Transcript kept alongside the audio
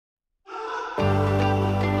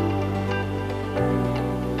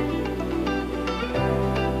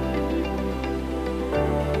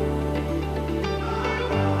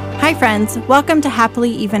Hi friends, welcome to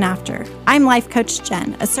Happily Even After. I'm Life Coach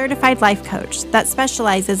Jen, a certified life coach that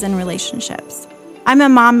specializes in relationships. I'm a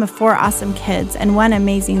mom of 4 awesome kids and 1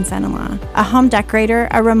 amazing son-in-law, a home decorator,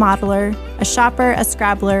 a remodeler, a shopper, a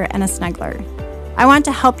scrabbler, and a snuggler. I want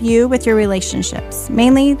to help you with your relationships,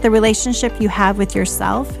 mainly the relationship you have with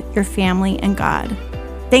yourself, your family, and God.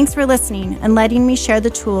 Thanks for listening and letting me share the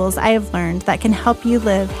tools I have learned that can help you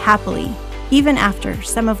live happily, even after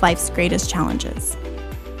some of life's greatest challenges.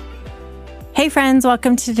 Hey friends,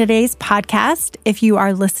 welcome to today's podcast. If you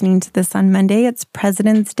are listening to this on Monday, it's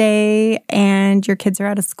President's Day and your kids are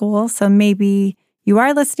out of school. So maybe you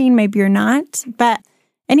are listening, maybe you're not. But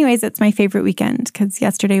anyways, it's my favorite weekend because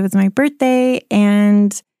yesterday was my birthday.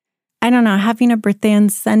 And I don't know, having a birthday on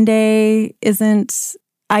Sunday isn't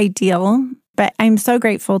ideal, but I'm so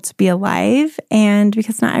grateful to be alive. And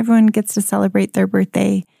because not everyone gets to celebrate their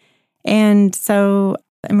birthday. And so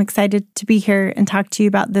I'm excited to be here and talk to you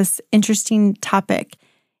about this interesting topic.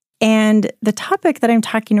 And the topic that I'm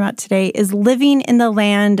talking about today is living in the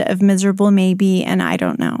land of miserable maybe and I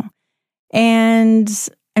don't know. And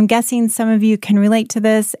I'm guessing some of you can relate to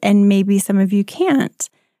this and maybe some of you can't.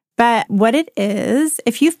 But what it is,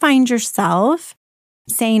 if you find yourself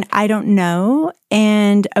saying, I don't know,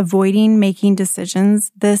 and avoiding making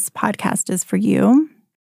decisions, this podcast is for you.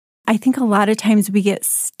 I think a lot of times we get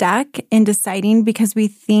stuck in deciding because we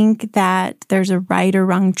think that there's a right or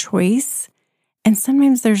wrong choice, and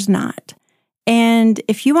sometimes there's not. And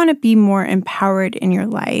if you want to be more empowered in your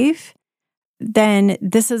life, then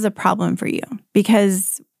this is a problem for you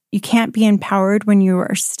because you can't be empowered when you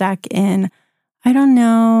are stuck in, I don't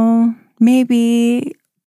know, maybe,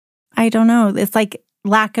 I don't know. It's like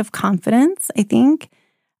lack of confidence, I think,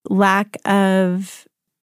 lack of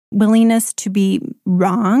willingness to be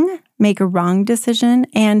wrong, make a wrong decision.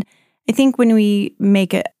 And I think when we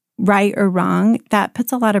make it right or wrong, that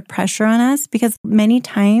puts a lot of pressure on us because many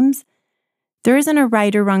times there isn't a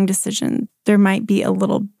right or wrong decision. There might be a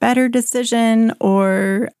little better decision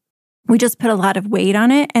or we just put a lot of weight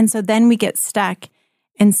on it. And so then we get stuck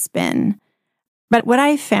and spin. But what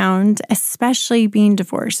I found, especially being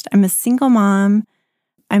divorced, I'm a single mom,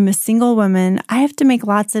 I'm a single woman. I have to make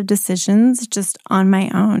lots of decisions just on my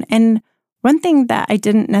own. And one thing that I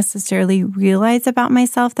didn't necessarily realize about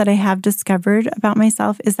myself that I have discovered about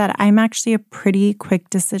myself is that I'm actually a pretty quick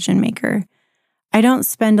decision maker. I don't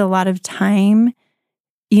spend a lot of time.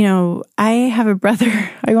 You know, I have a brother,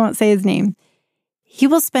 I won't say his name. He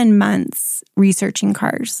will spend months researching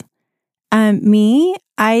cars. Me,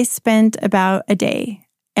 I spent about a day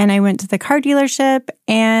and I went to the car dealership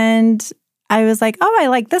and I was like, oh, I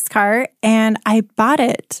like this car, and I bought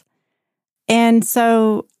it. And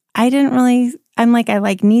so I'm like, I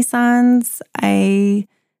like Nissans. I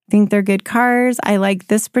think they're good cars. I like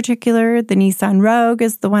this the Nissan Rogue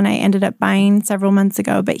is the one I ended up buying several months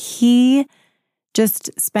ago, but he just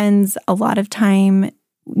spends a lot of time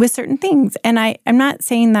with certain things. And I'm not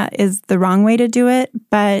saying that is the wrong way to do it,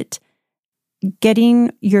 but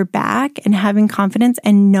getting your back and having confidence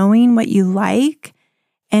and knowing what you like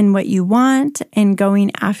and what you want and going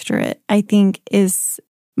after it, I think is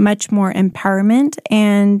much more empowerment,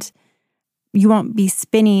 and you won't be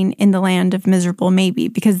spinning in the land of miserable maybe,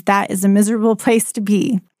 because that is a miserable place to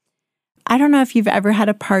be. I don't know if you've ever had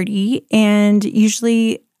a party, and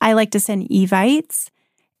usually I like to send evites,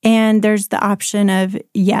 and there's the option of,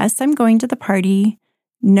 yes, I'm going to the party,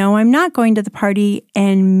 no, I'm not going to the party,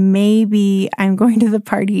 and maybe I'm going to the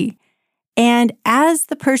party. And as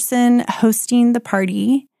the person hosting the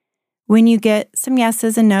party, when you get some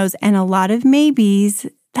yeses and nos and a lot of maybes,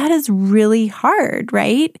 that is really hard,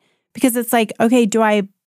 right? Because it's like, okay, do I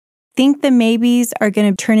think the maybes are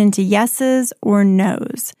going to turn into yeses or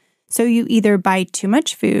nos? So you either buy too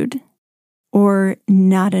much food or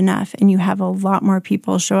not enough, and you have a lot more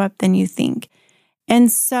people show up than you think. And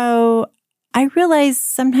so I realize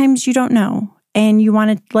sometimes you don't know, and you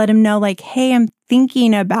want to let them know like, hey, I'm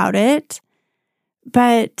thinking about it.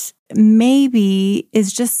 But maybe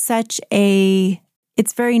is just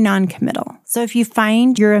it's very non-committal. So if you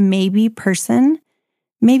find you're a maybe person,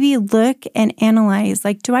 maybe look and analyze,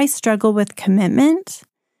 like, do I struggle with commitment?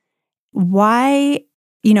 Why,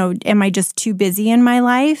 am I just too busy in my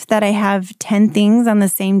life that I have 10 things on the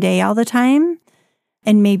same day all the time?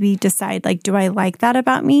 And maybe decide, like, do I like that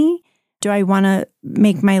about me? Do I want to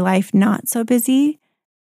make my life not so busy?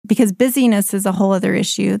 Because busyness is a whole other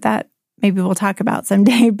issue that maybe we'll talk about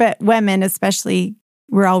someday, but women especially,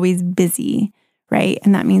 we're always busy, right?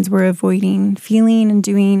 And that means we're avoiding feeling and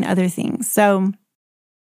doing other things. So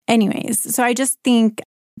anyways, I just think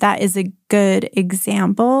that is a good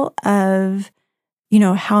example of,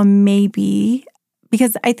 how maybe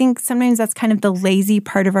because I think sometimes that's kind of the lazy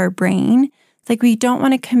part of our brain. It's like we don't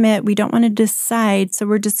want to commit, we don't want to decide, so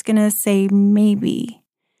we're just going to say maybe.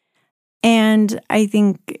 And I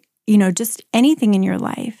think, just anything in your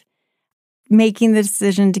life, making the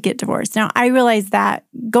decision to get divorced. Now, I realize that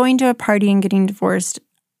going to a party and getting divorced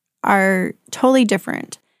are totally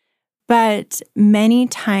different. But many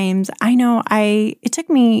times, it took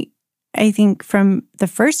me, I think, from the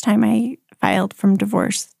first time I filed from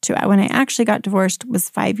divorce to when I actually got divorced was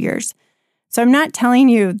 5 years. So I'm not telling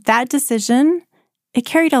you that decision, it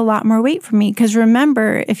carried a lot more weight for me. Because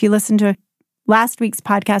remember, if you listen to last week's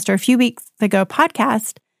podcast or a few weeks ago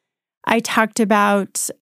podcast, I talked about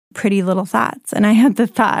Pretty Little Thoughts. And I had the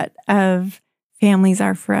thought of families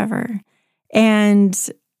are forever. And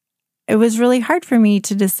it was really hard for me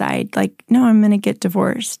to decide, no, I'm going to get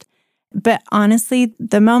divorced. But honestly,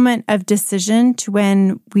 the moment of decision to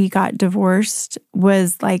when we got divorced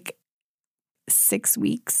was 6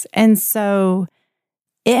 weeks. And so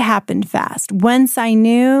it happened fast. Once I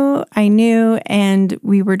knew, and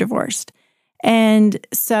we were divorced. And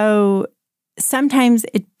so sometimes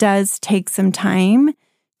it does take some time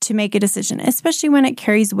to make a decision, especially when it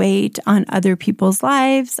carries weight on other people's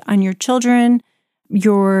lives, on your children,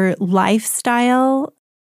 your lifestyle,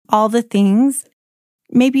 all the things.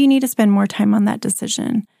 Maybe you need to spend more time on that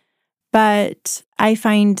decision. But I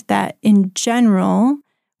find that in general,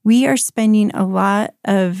 we are spending a lot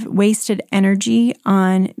of wasted energy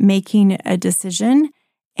on making a decision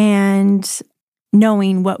and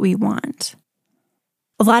knowing what we want.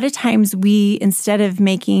 A lot of times instead of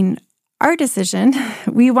making our decision,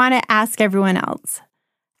 we want to ask everyone else.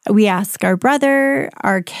 We ask our brother,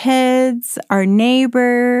 our kids, our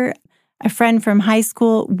neighbor, a friend from high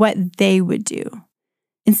school, what they would do.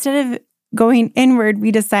 Instead of going inward,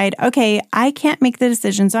 we decide, okay, I can't make the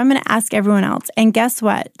decision, so I'm going to ask everyone else. And guess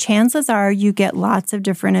what? Chances are you get lots of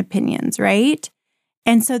different opinions, right?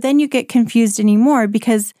 And so then you get confused anymore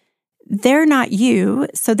because they're not you,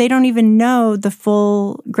 so they don't even know the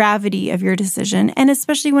full gravity of your decision. And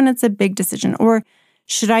especially when it's a big decision, or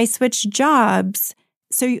should I switch jobs?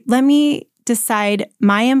 So let me decide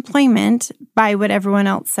my employment by what everyone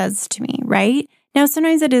else says to me, right? Now,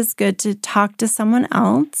 sometimes it is good to talk to someone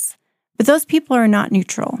else, but those people are not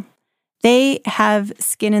neutral. They have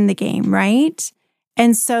skin in the game, right?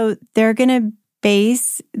 And so they're going to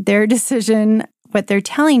base their decision, what they're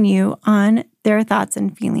telling you, on their thoughts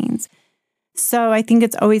and feelings. So I think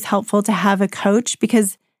it's always helpful to have a coach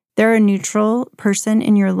because they're a neutral person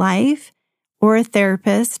in your life or a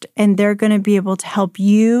therapist, and they're going to be able to help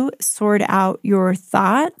you sort out your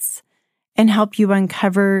thoughts and help you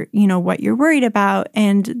uncover, what you're worried about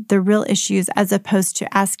and the real issues, as opposed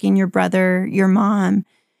to asking your brother, your mom,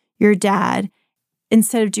 your dad.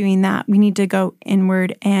 Instead of doing that, we need to go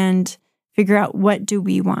inward and figure out what do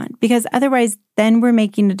we want. Because otherwise, then we're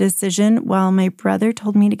making a decision, well, my brother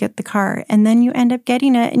told me to get the car, and then you end up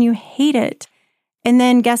getting it and you hate it. And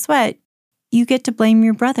then guess what? You get to blame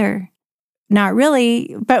your brother. Not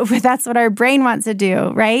really, but that's what our brain wants to do,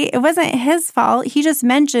 right? It wasn't his fault. He just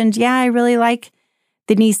mentioned, yeah, I really like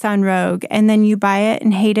the Nissan Rogue. And then you buy it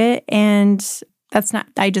and hate it. And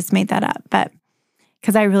I just made that up, but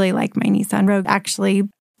because I really like my Nissan Rogue, actually.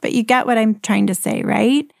 But you get what I'm trying to say,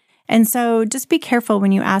 right? And so just be careful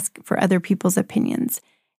when you ask for other people's opinions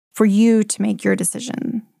for you to make your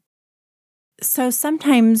decision. So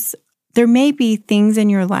sometimes there may be things in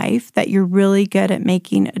your life that you're really good at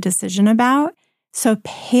making a decision about. So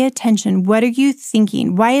pay attention. What are you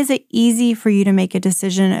thinking? Why is it easy for you to make a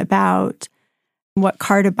decision about what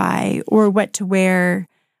car to buy or what to wear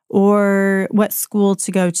or what school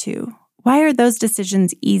to go to? Why are those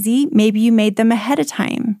decisions easy? Maybe you made them ahead of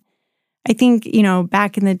time. I think,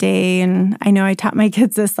 back in the day, and I know I taught my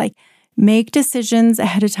kids this, make decisions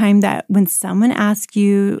ahead of time that when someone asks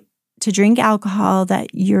you to drink alcohol,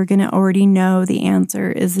 that you're going to already know the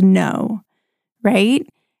answer is no, right?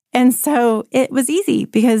 And so it was easy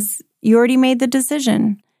because you already made the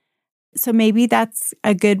decision. So maybe that's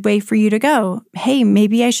a good way for you to go. Hey,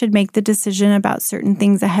 maybe I should make the decision about certain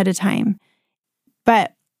things ahead of time.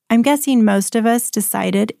 But I'm guessing most of us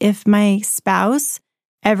decided if my spouse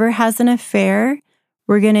ever has an affair,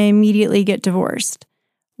 we're going to immediately get divorced.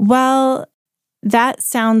 Well, that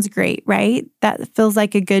sounds great, right? That feels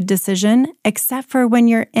like a good decision, except for when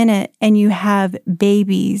you're in it and you have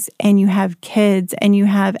babies and you have kids and you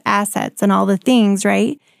have assets and all the things,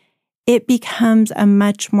 right? It becomes a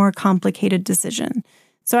much more complicated decision.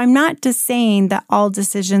 So I'm not just saying that all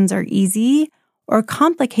decisions are easy or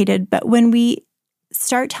complicated, but when we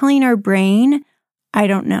start telling our brain, I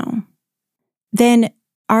don't know, then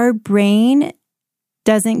our brain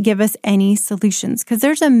doesn't give us any solutions, because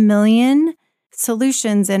there's a million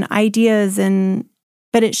solutions and ideas,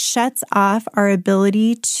 but it shuts off our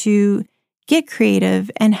ability to get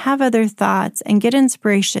creative and have other thoughts and get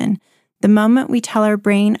inspiration. The moment we tell our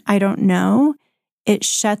brain, I don't know, it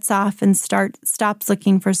shuts off and stops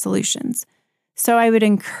looking for solutions. So I would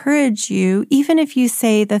encourage you, even if you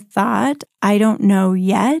say the thought, I don't know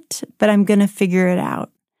yet, but I'm going to figure it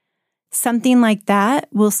out. Something like that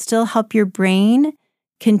will still help your brain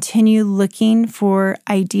continue looking for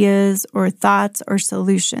ideas or thoughts or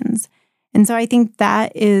solutions. And so I think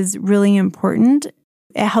that is really important.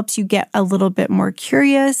 It helps you get a little bit more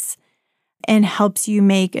curious and helps you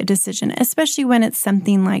make a decision, especially when it's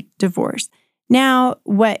something like divorce. Now,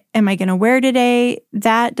 what am I going to wear today?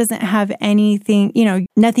 That doesn't have anything,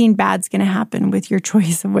 nothing bad's going to happen with your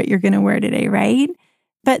choice of what you're going to wear today, right?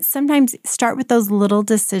 But sometimes start with those little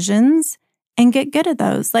decisions and get good at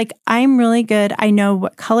those. Like, I'm really good. I know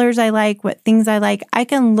what colors I like, what things I like. I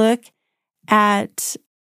can look at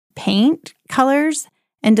paint colors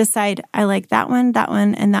and decide I like that one,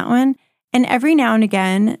 and that one. And every now and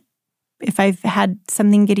again, if I've had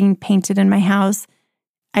something getting painted in my house,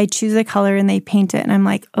 I choose a color and they paint it. And I'm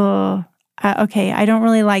like, okay, I don't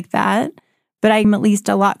really like that, but I'm at least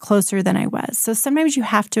a lot closer than I was. So sometimes you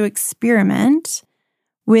have to experiment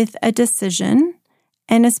with a decision.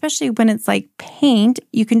 And especially when it's like paint,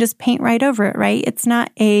 you can just paint right over it, right? It's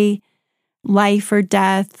not a life or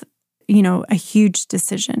death, a huge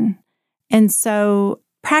decision. And so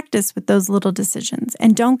practice with those little decisions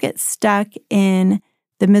and don't get stuck in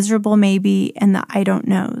the miserable maybe and the I don't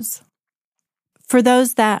knows. For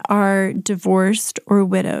those that are divorced or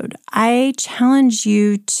widowed, I challenge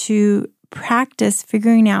you to practice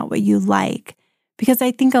figuring out what you like, because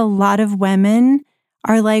I think a lot of women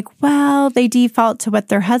are like, well, they default to what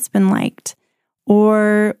their husband liked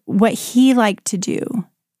or what he liked to do.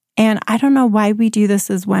 And I don't know why we do this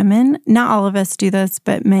as women. Not all of us do this,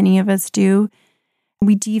 but many of us do.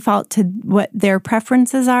 We default to what their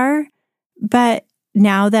preferences are. But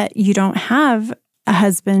now that you don't have a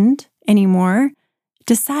husband anymore,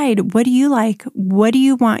 decide, what do you like? What do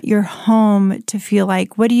you want your home to feel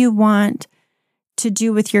like? What do you want to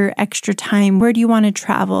do with your extra time? Where do you want to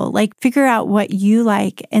travel? Like, figure out what you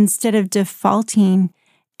like instead of defaulting.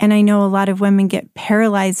 And I know a lot of women get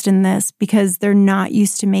paralyzed in this because they're not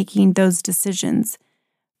used to making those decisions.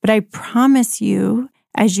 But I promise you,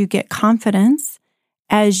 as you get confidence,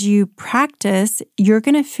 as you practice, you're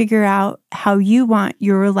going to figure out how you want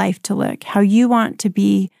your life to look, how you want to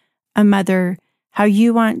be a mother, how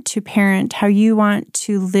you want to parent, how you want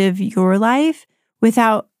to live your life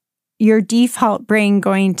without your default brain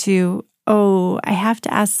going to, I have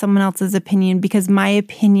to ask someone else's opinion because my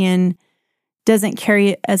opinion doesn't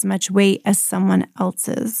carry as much weight as someone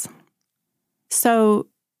else's. So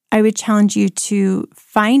I would challenge you to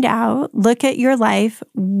find out, look at your life,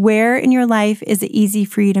 where in your life is it easy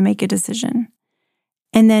for you to make a decision?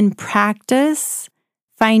 And then practice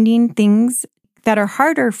finding things that are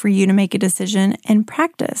harder for you to make a decision and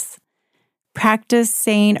practice. Practice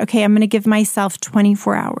saying, okay, I'm going to give myself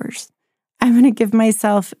 24 hours. I'm going to give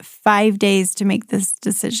myself 5 days to make this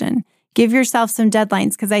decision. Give yourself some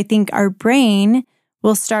deadlines, because I think our brain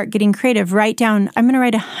will start getting creative. Write down, I'm going to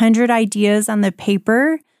write 100 ideas on the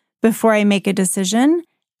paper before I make a decision,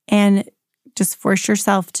 and just force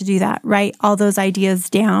yourself to do that. Write all those ideas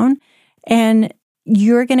down, and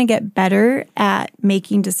you're going to get better at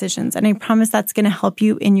making decisions. And I promise that's going to help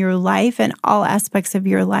you in your life and all aspects of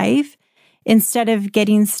your life, instead of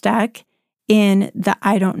getting stuck in the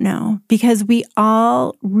I don't know. Because we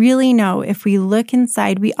all really know, if we look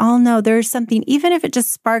inside, we all know there's something, even if it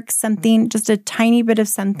just sparks something, just a tiny bit of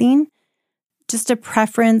something, just a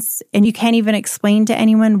preference, and you can't even explain to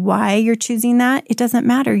anyone why you're choosing that. It doesn't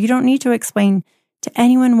matter. You don't need to explain to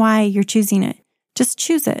anyone why you're choosing it. Just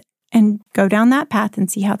choose it and go down that path and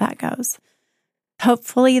see how that goes.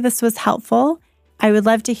 Hopefully this was helpful. I would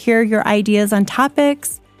love to hear your ideas on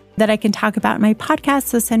topics that I can talk about in my podcast.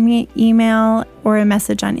 So send me an email or a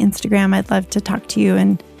message on Instagram. I'd love to talk to you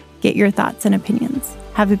and get your thoughts and opinions.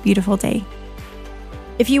 Have a beautiful day.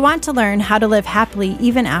 If you want to learn how to live happily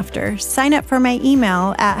even after, sign up for my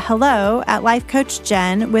email at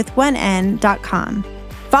hello@lifecoachjen.com.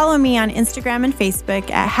 Follow me on Instagram and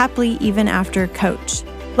Facebook at Happily Even After Coach.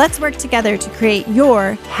 Let's work together to create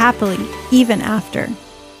your happily even after.